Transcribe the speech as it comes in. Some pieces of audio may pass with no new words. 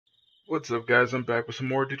What's up, guys? I'm back with some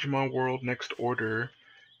more Digimon World Next Order.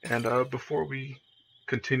 And before we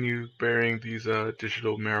continue burying these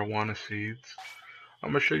digital marijuana seeds, I'm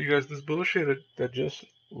gonna show you guys this bullshit that just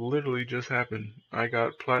literally just happened. I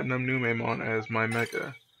got Platinum Numemon as my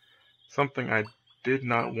Mega. Something I did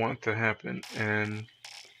not want to happen, and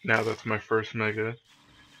now that's my first Mega.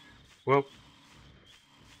 Well,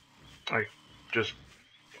 I just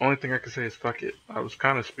only thing I can say is fuck it. I was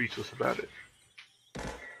kind of speechless about it.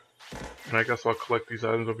 And I guess I'll collect these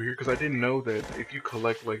items over here because I didn't know that if you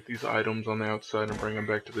collect like these items on the outside and bring them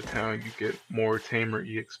back to the town, you get more Tamer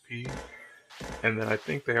EXP. And then I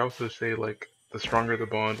think they also say like the stronger the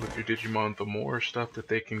bond with your Digimon, the more stuff that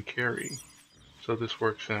they can carry. So this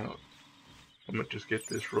works out. I'm gonna just get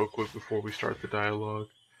this real quick before we start the dialogue.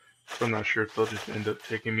 So I'm not sure if they'll just end up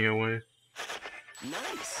taking me away.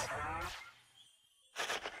 Nice.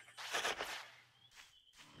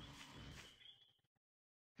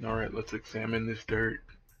 Alright, let's examine this dirt.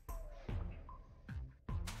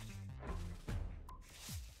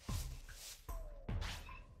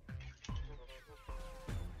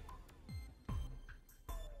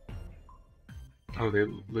 Oh, they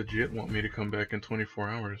legit want me to come back in 24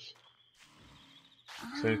 hours.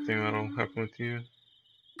 Is there anything that'll happen with you?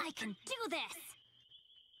 I can do this.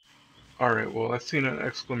 Alright, well, I've seen an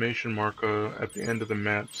exclamation mark at the end of the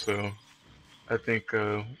map, so I think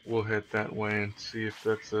we'll head that way and see if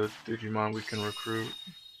that's a Digimon we can recruit.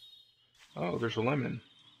 Oh, there's a lemon.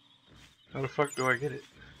 How the fuck do I get it?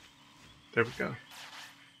 There we go.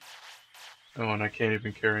 Oh, and I can't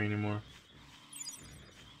even carry anymore.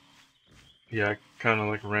 Yeah, I kind of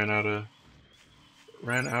like ran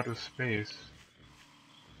out of space.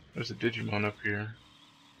 There's a Digimon up here.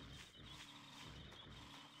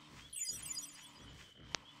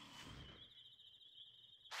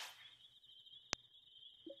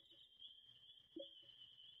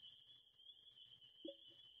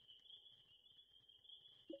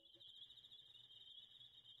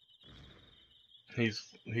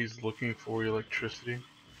 He's looking for electricity.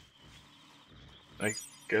 I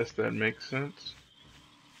guess that makes sense.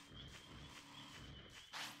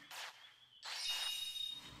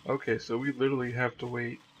 Okay, so we literally have to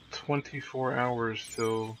wait 24 hours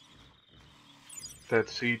till that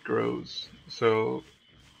seed grows. So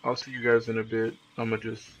I'll see you guys in a bit. I'ma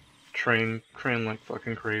just train like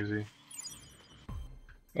fucking crazy.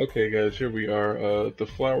 Okay guys, here we are. The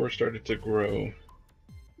flower started to grow.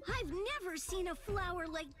 I've never seen a flower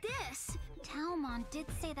like this. Talmon did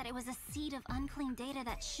say that it was a seed of unclean data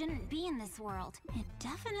that shouldn't be in this world. It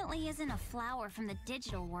definitely isn't a flower from the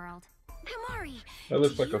digital world. Himari, That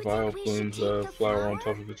looks do like a you think we should Vileplume's take the flower on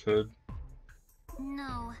top of its head.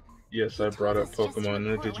 No. Yes, He I told brought us up just to Pokemon in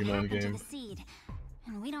a report what Digimon happened to game. the seed.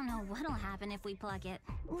 And we don't know what'll happen if we pluck it.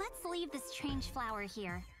 Let's leave this strange flower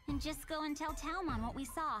here and just go and tell Talmon what we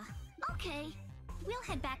saw. Okay. We'll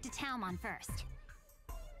head back to Talmon first.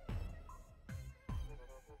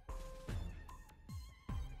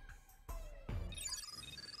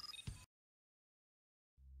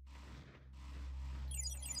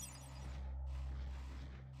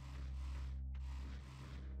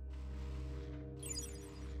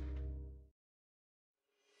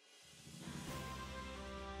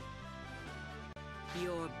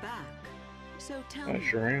 You're back. So tell I me,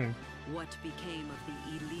 sure am. what became of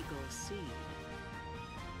the illegal seed?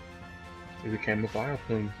 It became a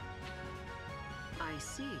Vileplume. I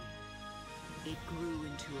see. It grew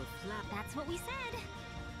into a flower. That's what we said.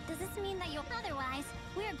 Does this mean that you'll... Otherwise,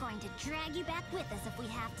 we're going to drag you back with us if we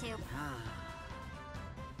have to. Ah.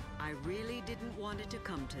 I really didn't want it to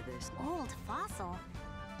come to this. Old fossil?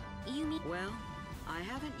 You mean... Well, I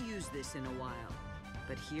haven't used this in a while,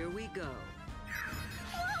 but here we go.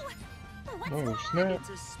 Whoa! What's Oh that? snap! It's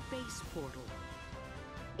a space portal.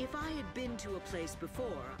 If I had been to a place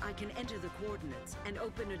before, I can enter the coordinates and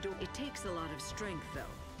open a door. It takes a lot of strength,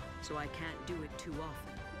 though, so I can't do it too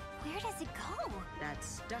often. Where does it go? That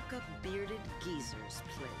stuck-up bearded geezer's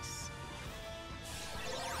place.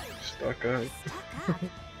 Stuck up. Stuck up?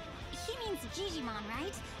 He means Digimon,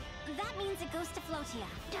 right? That means it goes to Flotia.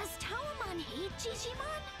 Does Talmon hate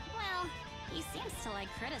Digimon? Well, he seems to like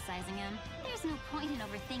criticizing him. There's no point in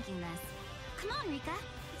overthinking this. Come on, Rika.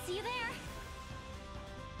 See you there.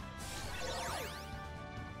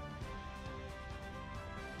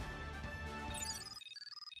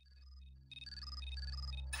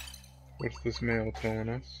 What's this mail telling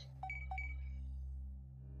us?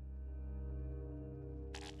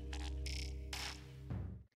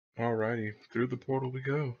 Alrighty, through the portal we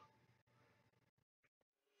go.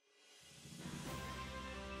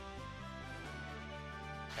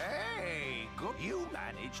 Hey, good. You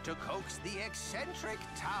managed managed to coax the eccentric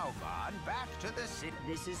Taomon back to the city.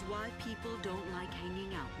 This is why people don't like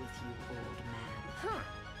hanging out with you, old man. Huh.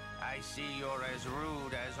 I see you're as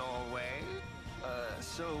rude as always.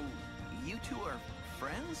 So you two are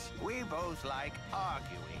friends? We both like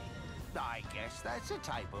arguing. I guess that's a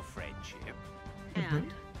type of friendship.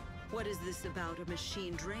 And what is this about a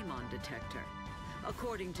machine Draymon detector?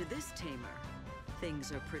 According to this tamer,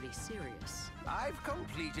 things are pretty serious. I've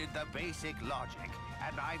completed the basic logic,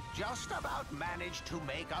 and I've just about managed to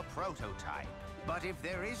make a prototype. But if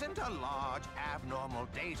there isn't a large abnormal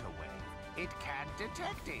data wave, it can't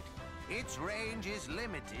detect it. Its range is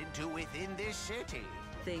limited to within this city.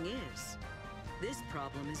 Thing is, this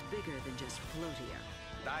problem is bigger than just Floatia.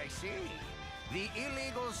 I see. The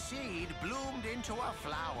illegal seed bloomed into a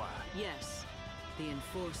flower. Yes, the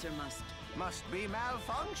Enforcer Must be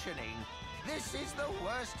malfunctioning. This is the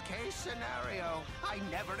worst case scenario. I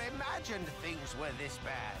never imagined things were this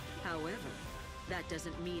bad. However, that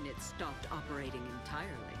doesn't mean it stopped operating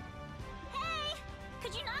entirely. Hey!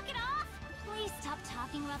 Could you knock it off? Please stop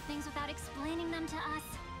talking about things without explaining them to us.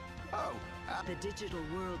 Oh, The digital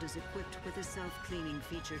world is equipped with a self-cleaning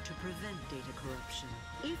feature to prevent data corruption.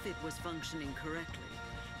 If it was functioning correctly,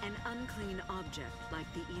 an unclean object like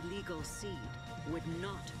the illegal seed would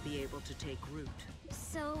not be able to take root.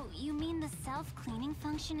 So, you mean the self-cleaning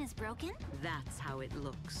function is broken? That's how it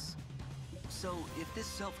looks. So if this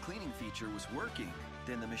self-cleaning feature was working,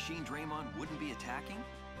 then the machine Draymon wouldn't be attacking?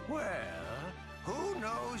 well, who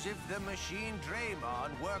knows if the machine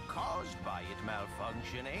Draymon were caused by it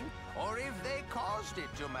malfunctioning, or if they caused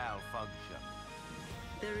it to malfunction.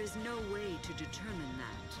 There is no way to determine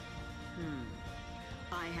that.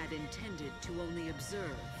 I had intended to only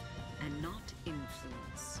observe and not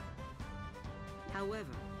influence.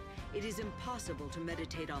 However, it is impossible to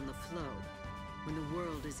meditate on the flow when the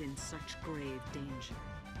world is in such grave danger.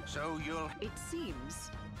 So you'll... It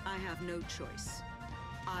seems I have no choice.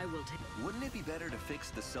 I will take... Wouldn't it be better to fix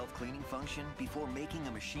the self-cleaning function before making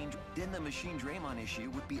a machine? Then the machine Draymon issue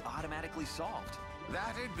would be automatically solved.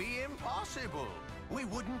 That'd be impossible. We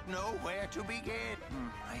wouldn't know where to begin.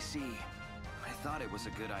 I see. I thought it was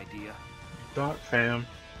a good idea. Thought, fam.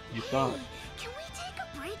 You thought. Can we take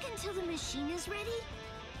a break until the machine is ready?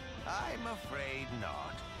 I'm afraid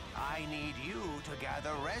not. I need you to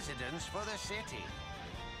gather residents for the city.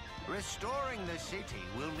 Restoring the city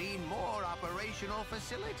will mean more operational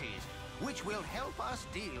facilities, which will help us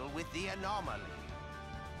deal with the anomaly.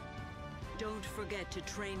 Don't forget to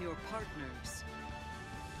train your partners.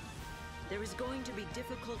 There is going to be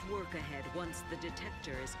difficult work ahead once the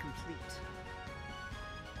detector is complete.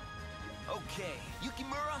 Okay,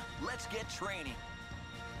 Yukimura, let's get training.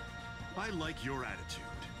 I like your attitude.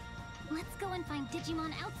 Let's go and find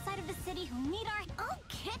Digimon outside of the city who need our... Oh,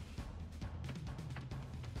 kid!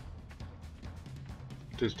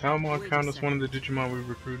 Does Taomon Wait a count as one of the second. Digimon we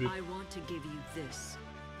recruited? I want to give you this.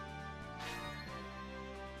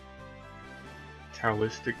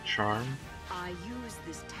 Taoistic charm? I use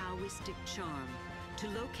this Taoistic charm to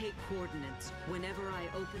locate coordinates whenever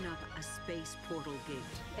I open up a space portal gate.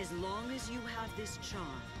 As long as you have this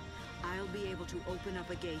charm, I'll be able to open up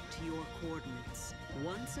a gate to your coordinates.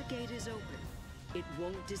 Once a gate is open, it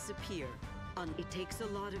won't disappear. It takes a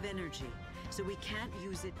lot of energy, so we can't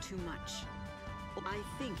use it too much. I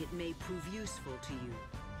think it may prove useful to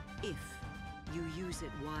you, if you use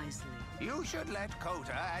it wisely. You should let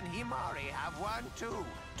Kota and Himari have one too.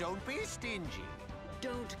 Don't be stingy.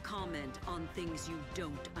 Don't comment on things you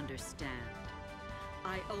don't understand.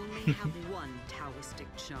 I only have one Taoistic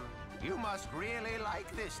charm. You must really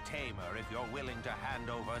like this tamer if you're willing to hand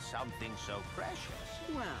over something so precious.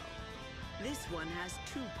 Well, this one has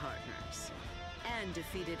two partners, and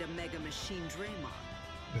defeated a Mega Machine Draymon.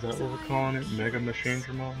 Is that what we're calling it? Mega Machine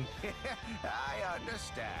Dramon? I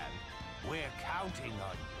understand. We're counting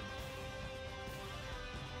on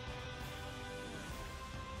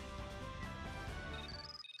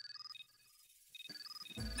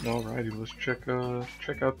you. Alrighty, let's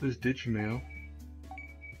check out this Digimail.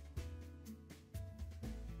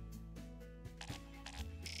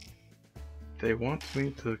 They want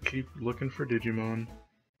me to keep looking for Digimon.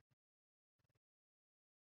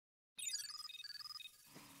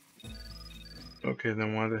 Okay,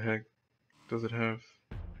 then why the heck does it have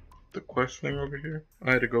the quest thing over here?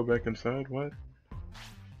 I had to go back inside, what?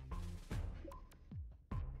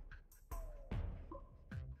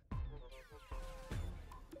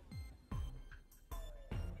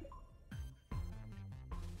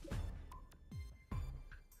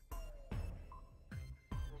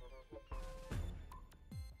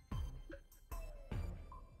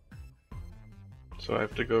 So So I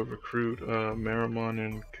have to go recruit Marimon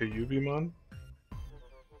and Kyubimon?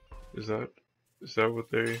 Is that what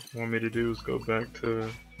they want me to do, is go back to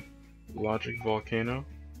Logic Volcano?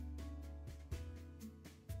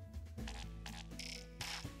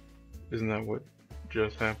 Isn't that what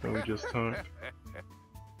just happened? We just talked.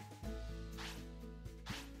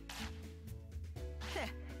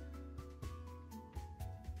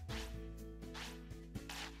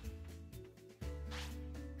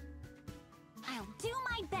 I'll do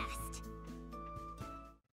my best.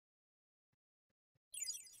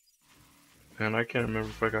 And I can't remember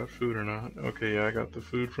if I got food or not. Okay, yeah, I got the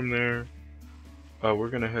food from there. We're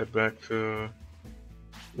gonna head back to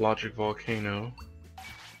Logic Volcano.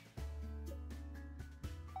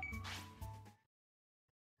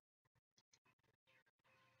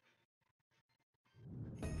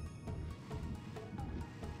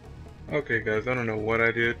 Okay guys, I don't know what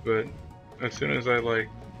I did, but as soon as I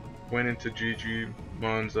went into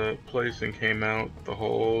Gigimon's place and came out, the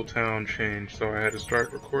whole town changed, so I had to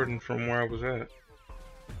start recording from where I was at.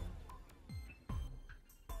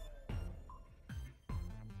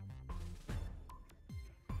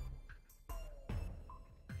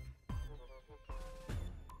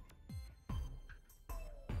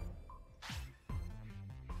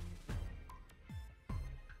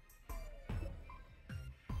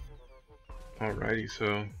 Alrighty,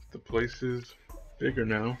 so the place is bigger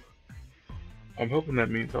now. I'm hoping that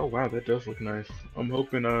means, oh wow, that does look nice. I'm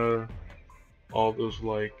hoping all those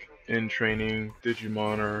in training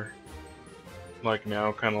Digimon are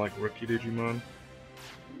now kind of like rookie Digimon.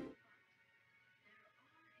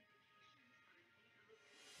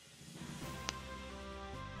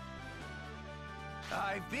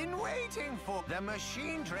 I've been waiting for... The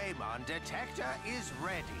Machine Draymon detector is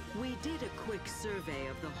ready. We did a quick survey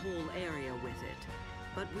of the whole area with it,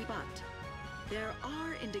 but there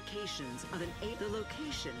are indications of the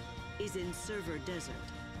location is in Server Desert.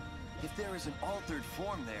 If there is an altered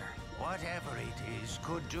form there, Whatever it is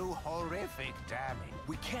could do horrific damage.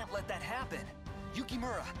 we can't let that happen.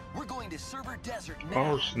 Yukimura, we're going to Server Desert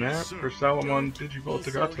now. Oh snap, Sir, for Salamon Don't Digivolta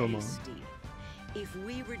be so Gatomon. hasty. If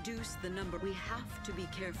we reduce the number, we have to be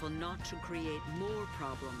careful not to create more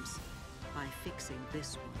problems by fixing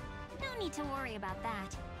this one. No need to worry about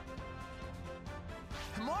that.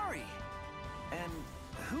 Himari! And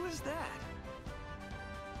who is that?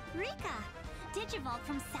 Rika! Digivolve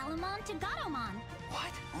from Salamon to Gatomon.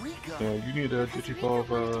 What? Rika? Yeah, you need a Because Rika Digivolve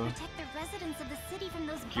wanted to protect the residents of the city from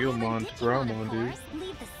those Guilmon violent to Digimon, Graumon, of dude. course.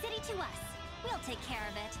 Leave the city to us. We'll take care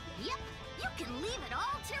of it. Yep, you can leave it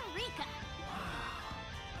all to Rika. Wow.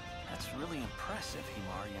 That's really impressive,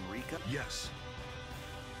 Himari and Rika. Yes.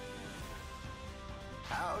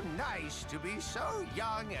 How nice to be so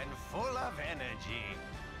young and full of energy.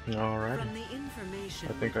 Alrighty, From the information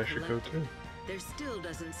I think we've I should go collected, too. there still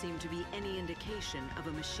doesn't seem to be any indication of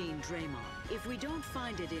a machine Draymon. If we don't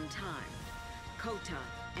find it in time, Kota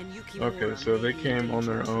and Yukimura Okay, so may they be came on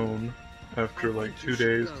their dangerous. own after I think 2 you should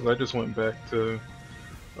days, go. because I just went back to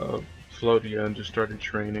Floatia and just started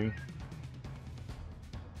training.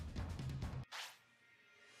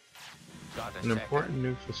 Got a An second? important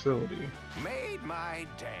new facility. Made my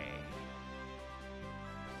day.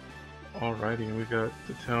 Alrighty, and we got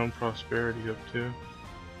the town prosperity up too.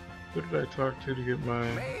 Who did I talk to get my...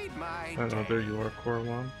 Made my I don't know, day. there you are,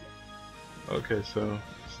 Coralon. Okay, so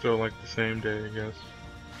still like the same day, I guess.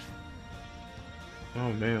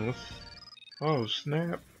 Oh man, let's... Oh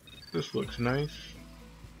snap! This looks nice.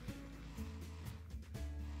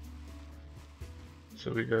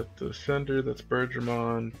 So we got the sender, that's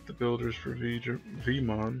Bergermon, the builders for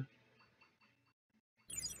Vmon.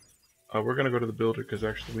 We're gonna go to the builder because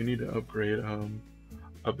actually we need to upgrade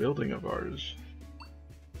a building of ours.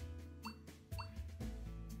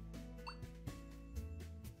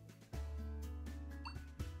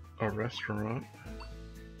 A restaurant.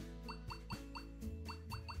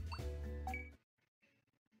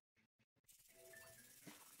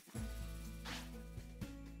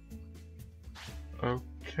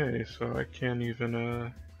 Okay, so I can't even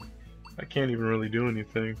really do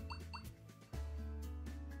anything.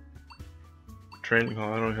 Training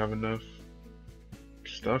hall, I don't have enough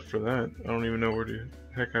stuff for that. I don't even know where the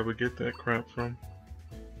heck I would get that crap from.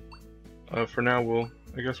 For now,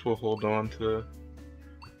 I guess we'll hold on to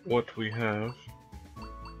what we have.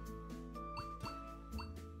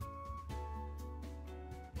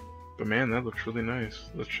 But man, that looks really nice.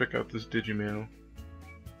 Let's check out this Digimail.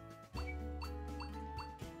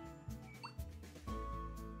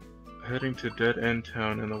 Heading to Dead End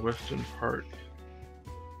Town in the western part.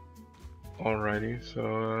 Alrighty,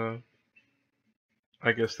 so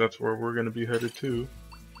I guess that's where we're gonna be headed to.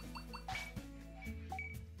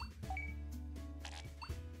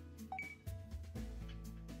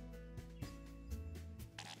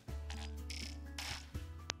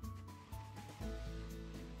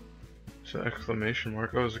 It's an exclamation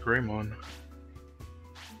mark. Oh, it's a Greymon.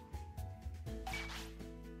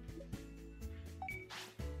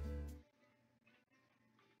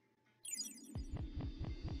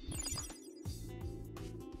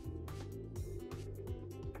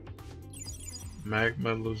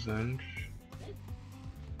 Magma lozenge.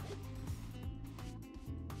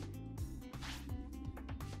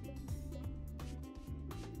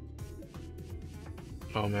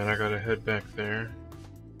 Oh man, I gotta head back there.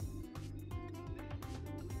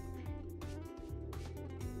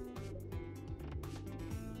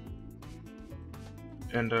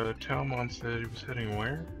 And Talmon said he was heading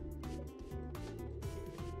where?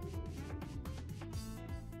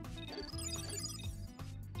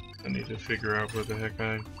 I need to figure out where the heck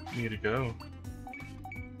I need to go.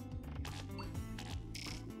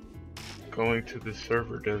 Going to the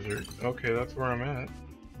server desert. Okay, that's where I'm at.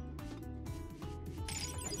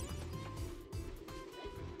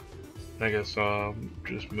 I guess I'll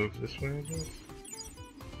just move this way, I guess.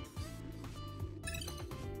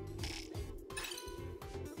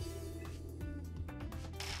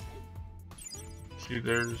 See,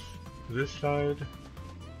 there's this side,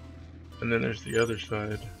 and then there's the other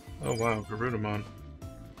side. Oh wow, Garudamon.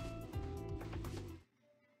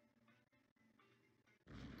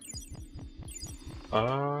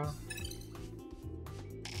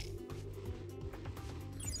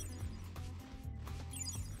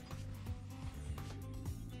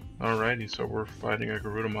 Alrighty, so we're fighting a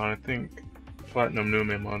Garudamon. I think Platinum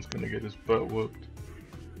Numemon's gonna get his butt whooped.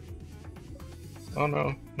 Oh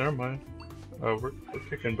no, never mind. We're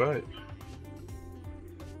kicking butt.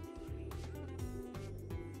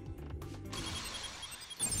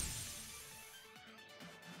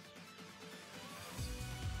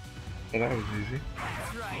 Well, that was easy.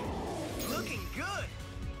 That's right. Looking good.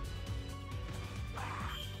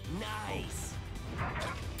 Nice.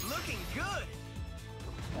 Looking good.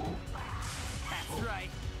 That's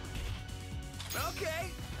right.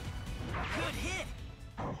 Okay. Good hit.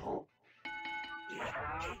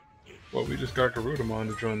 Well, we just got Garudamon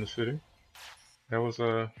to join the city. That was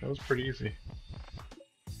pretty easy.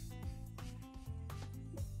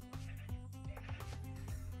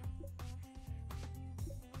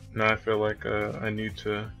 Now I feel like I need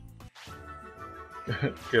to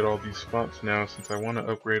get all these spots now since I want to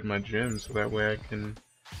upgrade my gym so that way I can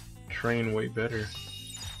train way better.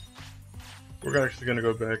 We're actually going to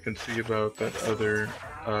go back and see about that other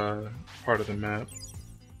part of the map.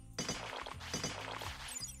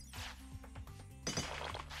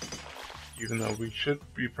 Even though we should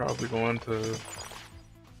be probably going to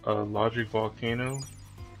Logic Volcano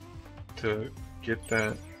to get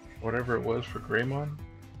that whatever it was for Greymon.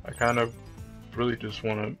 I kind of really just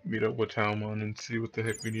want to meet up with Talmon and see what the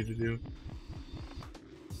heck we need to do.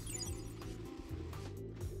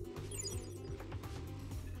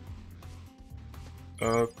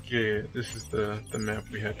 Okay, this is the map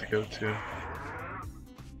we had to go to.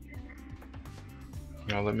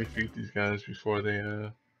 Now let me feed these guys before they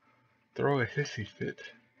throw a hissy fit.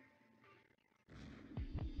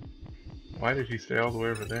 Why did he stay all the way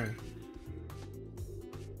over there?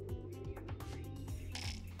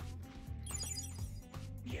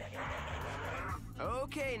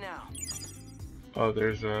 Okay now. Oh,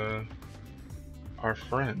 there's our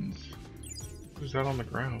friends. Who's that on the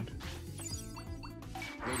ground?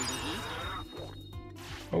 Ready to eat?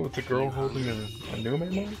 Oh, it's a girl holding a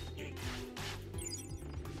Numemon?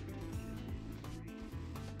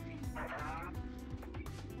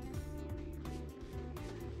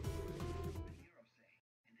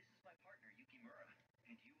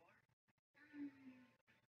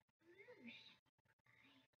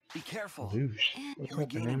 Be careful. Loosh. What You're type of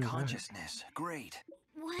regaining name is that? consciousness. Great.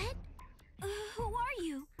 What? Who are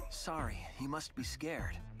you? Sorry, you must be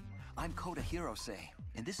scared. I'm Kota Hirose,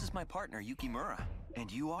 and this is my partner Yukimura.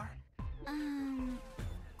 And you are?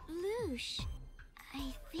 Loosh.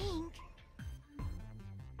 I think.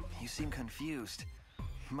 You seem confused.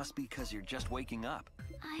 Must be because you're just waking up.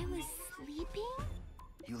 I was sleeping?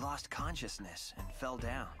 You lost consciousness and fell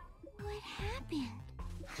down. What happened?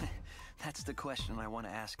 That's the question I want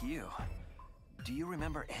to ask you. Do you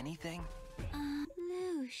remember anything?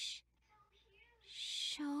 Loosh.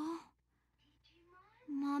 Sho.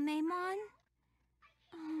 Mamemon?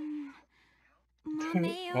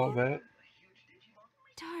 Mameo? All that?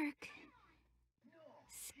 Dark.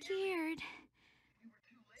 Scared.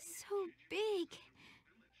 So big.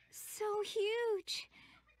 So huge.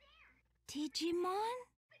 Digimon?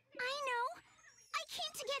 I know! I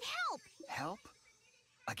came to get help! Help?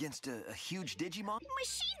 Against a huge Digimon?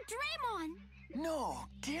 Machine Draymon! No,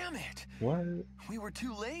 damn it! What? We were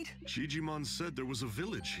too late? Digimon said there was a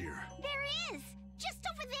village here. There is! Just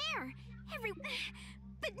over there!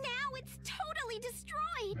 But now it's totally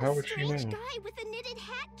destroyed! How A would she strange know? guy with a knitted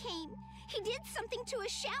hat came. He did something to a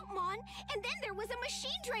Shoutmon, and then there was a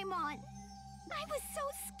Machine Draymon. I was so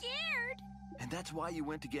scared! And that's why you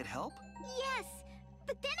went to get help? Yes,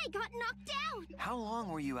 but then I got knocked out. How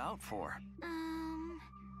long were you out for?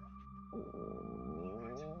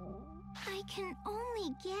 I can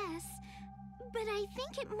only guess, but I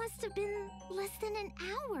think it must have been less than an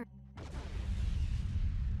hour.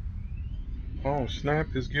 Oh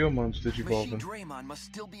snap! His Guilmon's Machine digivolving. Draymon must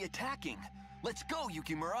still be attacking. Let's go,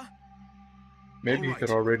 Yukimura! Maybe he Alright. could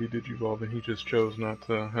already digivolve, and he just chose not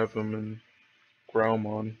to have him in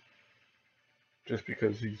Growlmon, just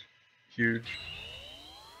because he's huge.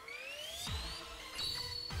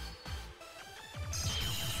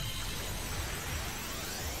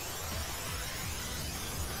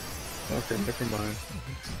 Okay, never mind.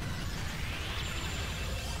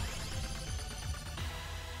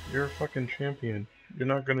 You're a fucking champion. You're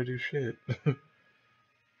not gonna do shit.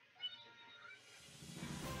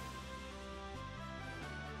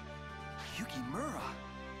 Yukimura!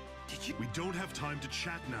 Did you... We don't have time to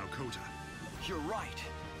chat now, Kota. You're right.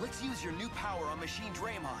 Let's use your new power on Machine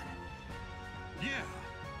Draymon. Yeah.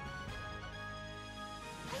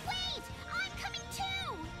 Wait! I'm coming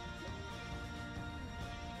too!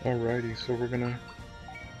 Alrighty, so we're gonna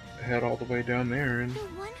head all the way down there and The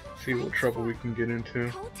one who see what fights trouble for we can get into.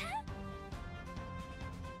 Kota?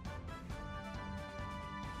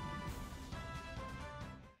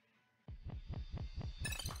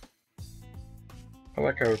 I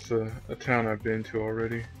like how it's a town I've been to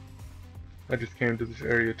already. I just came to this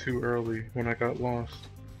area too early when I got lost.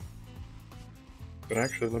 But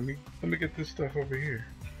actually, let me get this stuff over here.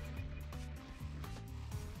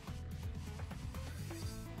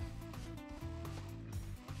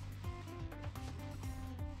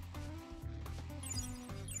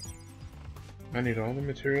 I need all the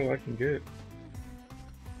material I can get.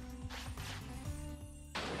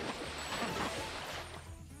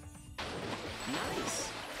 Nice!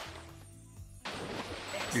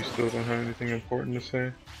 You still don't have anything important to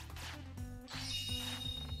say?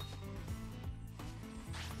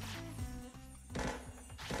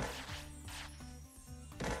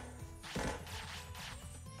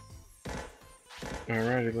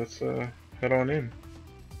 Alrighty, let's head on in.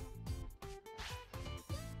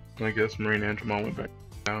 I guess Marine Angemon went back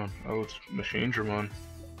down. Oh, it's Machine Dramon.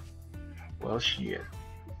 Well, shit.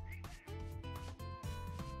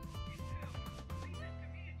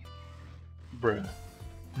 Bruh.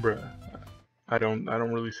 I don't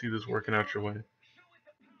really see this working out your way.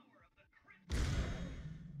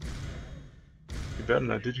 You better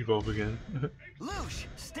not Digivolve again. Lush,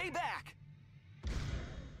 stay back!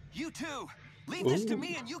 You two, leave this to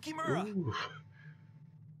me and Yukimura! Ooh.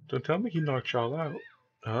 Don't tell me he knocked y'all out.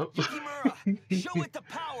 Up. Yukimura, show it the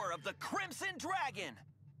power of the Crimson Dragon!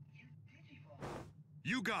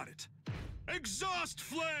 You got it. Exhaust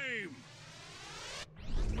flame!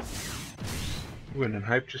 You went and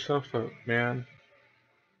hyped yourself up, man.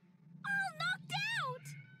 All knocked out!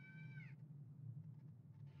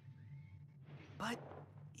 But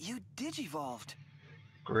you Digivolved.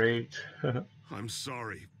 Great. I'm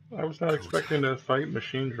sorry. I was not expecting to fight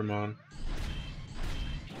Machine Dramon.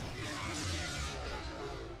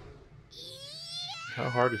 How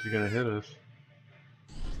hard is he gonna hit us?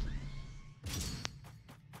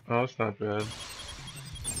 Oh, it's not bad.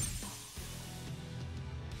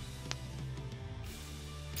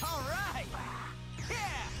 All right.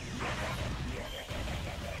 Yeah.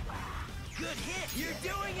 Good hit. You're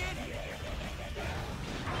doing it.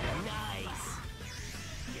 Nice.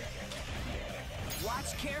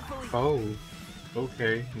 Watch carefully. Oh,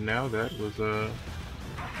 okay. Now that was Good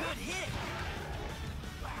hit.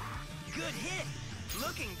 Good hit.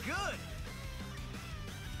 Looking good.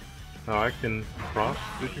 oh, I can cross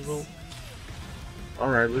Digivolve. All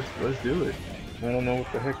right, let's do it. I don't know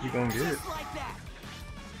what the heck you gonna get. Just like that.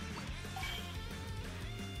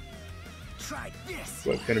 Try this.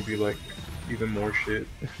 But it's gonna be like even more shit.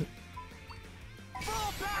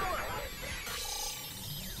 Full power.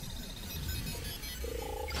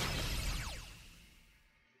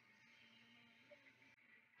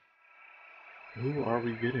 Who are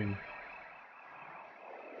we getting?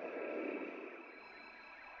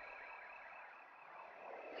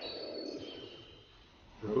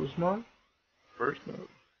 Rosemont? First mode.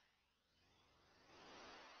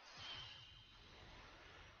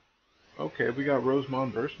 Okay, we got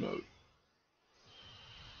Rosemont Burst mode.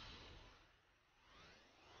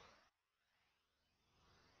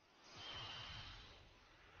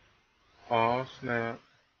 Aw, snap.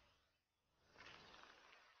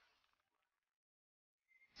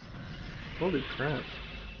 Holy crap.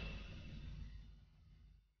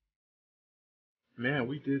 Man,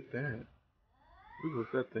 we did that. We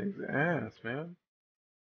whooped that thing's ass, man.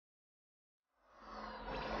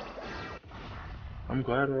 I'm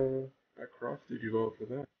glad I crossed you all for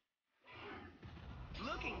that.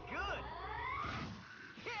 Looking good.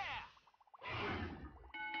 Yeah.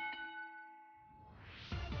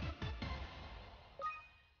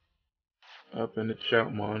 Up in the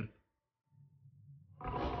Shoutmon.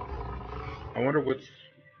 I wonder what's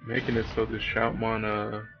making it so this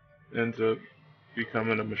Shoutmon ends up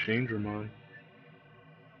becoming a Machine Dramon.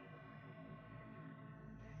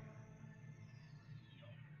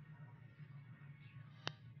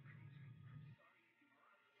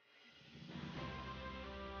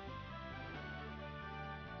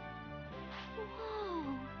 Whoa.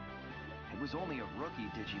 It was only a rookie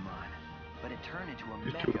Digimon, but it turned into a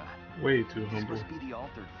He's mecha. way too This humble. must be the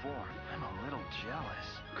altered form. I'm a little jealous.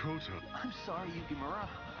 Kota, I'm sorry, Yukimura.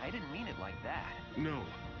 I didn't mean it like that. no.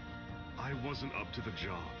 I wasn't up to the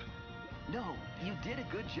job. No, you did a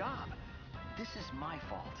good job. This is my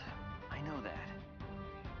fault. I know that.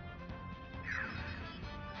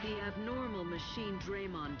 The abnormal machine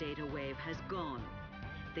Draymon data wave has gone.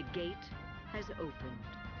 The gate has opened.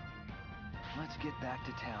 Let's get back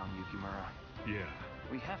to town, Yukimura. Yeah.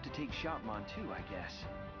 We have to take Shoutmon too, I guess.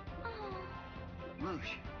 Oh,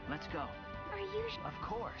 Lush, let's go. are you Of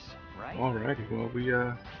course, right? Alrighty, well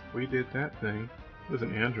we did that thing. There's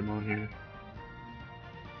an Andromon here.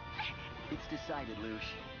 It's decided, Lush.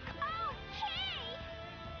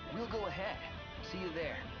 Okay! We'll go ahead. See you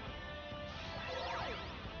there.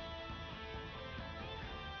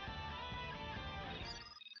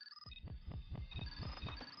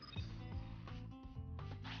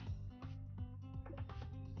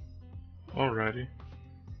 Alrighty.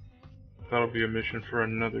 That'll be a mission for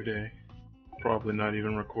another day. Probably not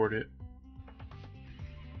even record it.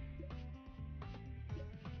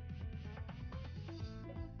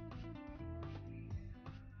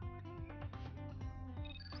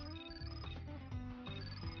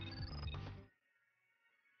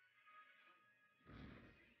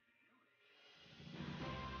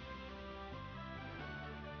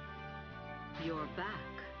 You're back.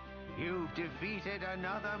 You've defeated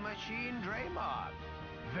another Machine Draymon.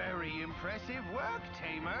 Very impressive work,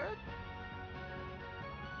 Tamer.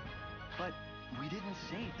 But we didn't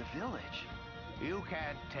save the village. You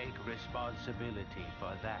can't take responsibility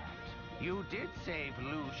for that. You did save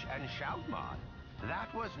Lush and Shoutmon.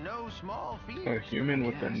 That was no small feat. A human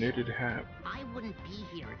with a Yes. knitted hat. I wouldn't be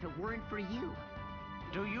here if it weren't for you.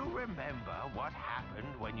 Do you remember what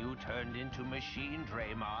happened when you turned into Machine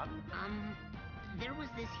Draymon? There was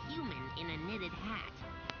this human in a knitted hat.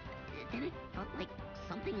 Then it felt like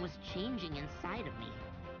something was changing inside of me.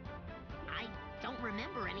 I don't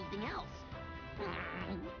remember anything else.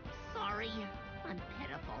 Sorry, I'm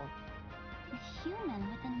pitiful. A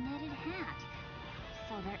human with a knitted hat.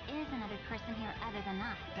 So there is another person here other than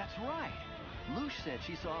us. That's right. Lush said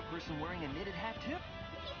she saw a person wearing a knitted hat too.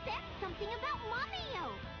 He said something about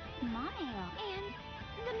Mameo. Mameo? And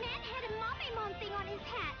the man had a Mamemon thing on his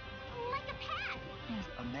hat. Like a pat.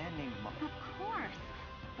 A man named Of course.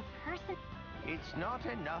 The person... It's not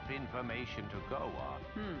enough information to go on.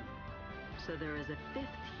 So there is a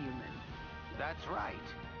fifth human. That's right.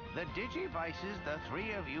 The Digivices the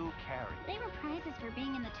three of you carry. They were prizes for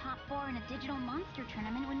being in the top 4 in a digital monster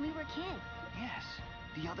tournament when we were kids. Yes,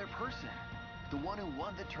 the other person. The one who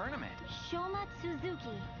won the tournament. Shoma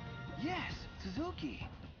Suzuki. Yes, Suzuki.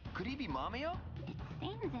 Could he be Mameo? It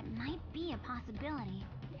seems it might be a possibility.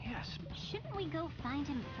 Yes. Shouldn't we go find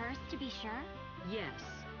him first to be sure? Yes.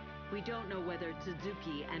 We don't know whether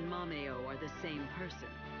Suzuki and Mameo are the same person,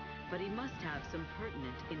 but he must have some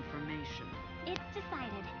pertinent information. It's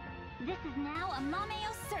decided. This is now a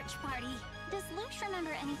Mameo search party. Does Luke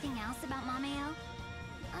remember anything else about Mameo?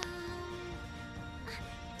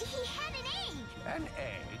 He had an egg! An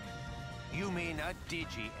egg? You mean a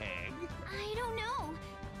Digi-egg? I don't know.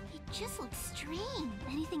 It just looks strange.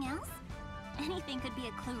 Anything else? Anything could be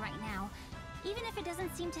a clue right now, even if it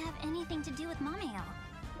doesn't seem to have anything to do with Mameo.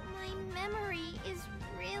 My memory is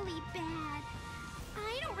really bad.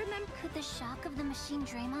 I don't remember. Could the shock of the Machine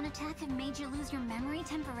Draymon attack have made you lose your memory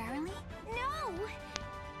temporarily? No!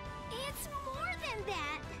 It's more than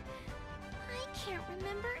that! I can't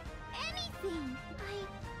remember anything.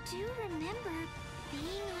 I do remember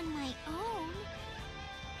being on my own.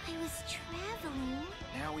 I was traveling.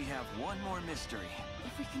 Now we have one more mystery.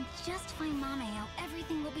 If we can just find Mameo,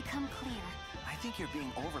 everything will become clear. I think you're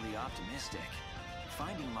being overly optimistic.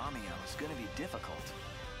 finding Mameo is gonna be difficult.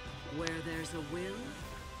 Where there's a will,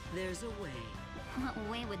 there's a way. What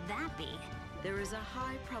way would that be? There is a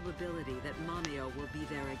high probability that Mameo will be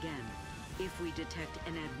there again if we detect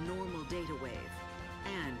an abnormal data wave,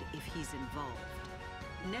 and if he's involved.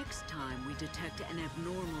 Next time we detect an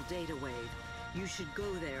abnormal data wave, you should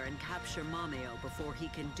go there and capture Mameo before he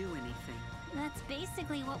can do anything. That's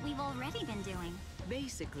basically what we've already been doing.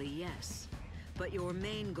 Basically, yes. But your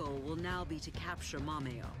main goal will now be to capture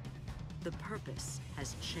Mameo. The purpose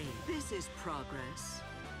has changed. This is progress,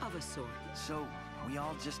 of a sort. So, we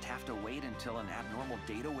all just have to wait until an abnormal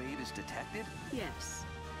data wave is detected? Yes,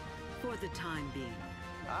 for the time being.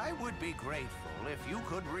 I would be grateful if you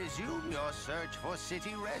could resume your search for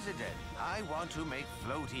City Resident. I want to make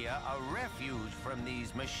Floatia a refuge from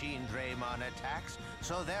these machine Draymon attacks,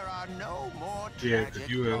 so there are no more Yeah, tragic cause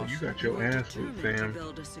you losses. got your We're ass whipped, determined to fam.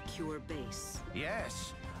 build a secure base.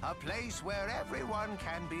 Yes, a place where everyone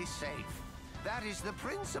can be safe. That is the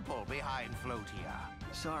principle behind Floatia.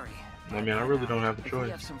 Sorry. I mean, I really don't have a If we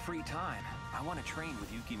choice. have some free time, I want to train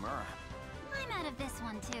with Yukimura. I'm out of this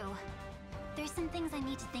one too. There's some things I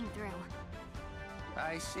need to think through.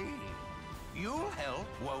 I see. You'll help,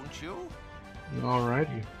 won't you?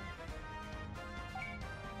 Alrighty.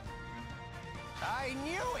 I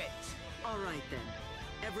knew it! All right then.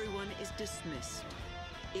 Everyone is dismissed.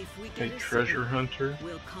 If we A get a treasure signal, hunter.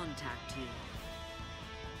 we'll contact you.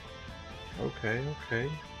 Okay, okay.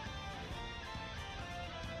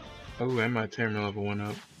 Oh, and my camera level went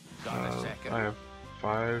up. Got a second? I have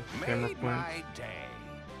 5 camera Made points, my day.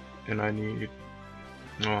 and I need,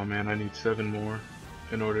 oh man, I need 7 more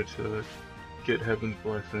in order to get Heaven's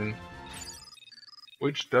Blessing.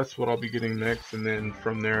 Which, that's what I'll be getting next, and then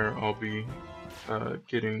from there I'll be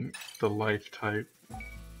getting the life type.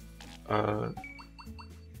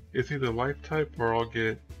 It's either life type or I'll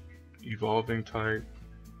get evolving type.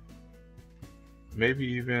 Maybe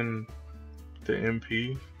even the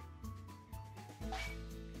MP.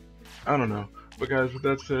 I don't know. But guys, with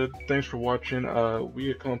that said, thanks for watching.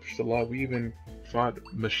 We accomplished a lot. We even fought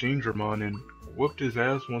Machine Dramon and whooped his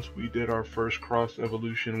ass once we did our first cross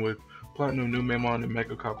evolution with Platinum Numemon and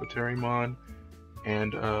Mega Copaterimon.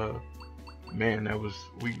 And man, that was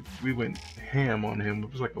we went ham on him.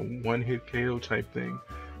 It was like a one-hit KO type thing.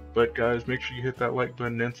 But guys, make sure you hit that like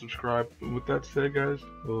button and subscribe. With that said, guys,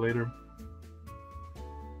 later.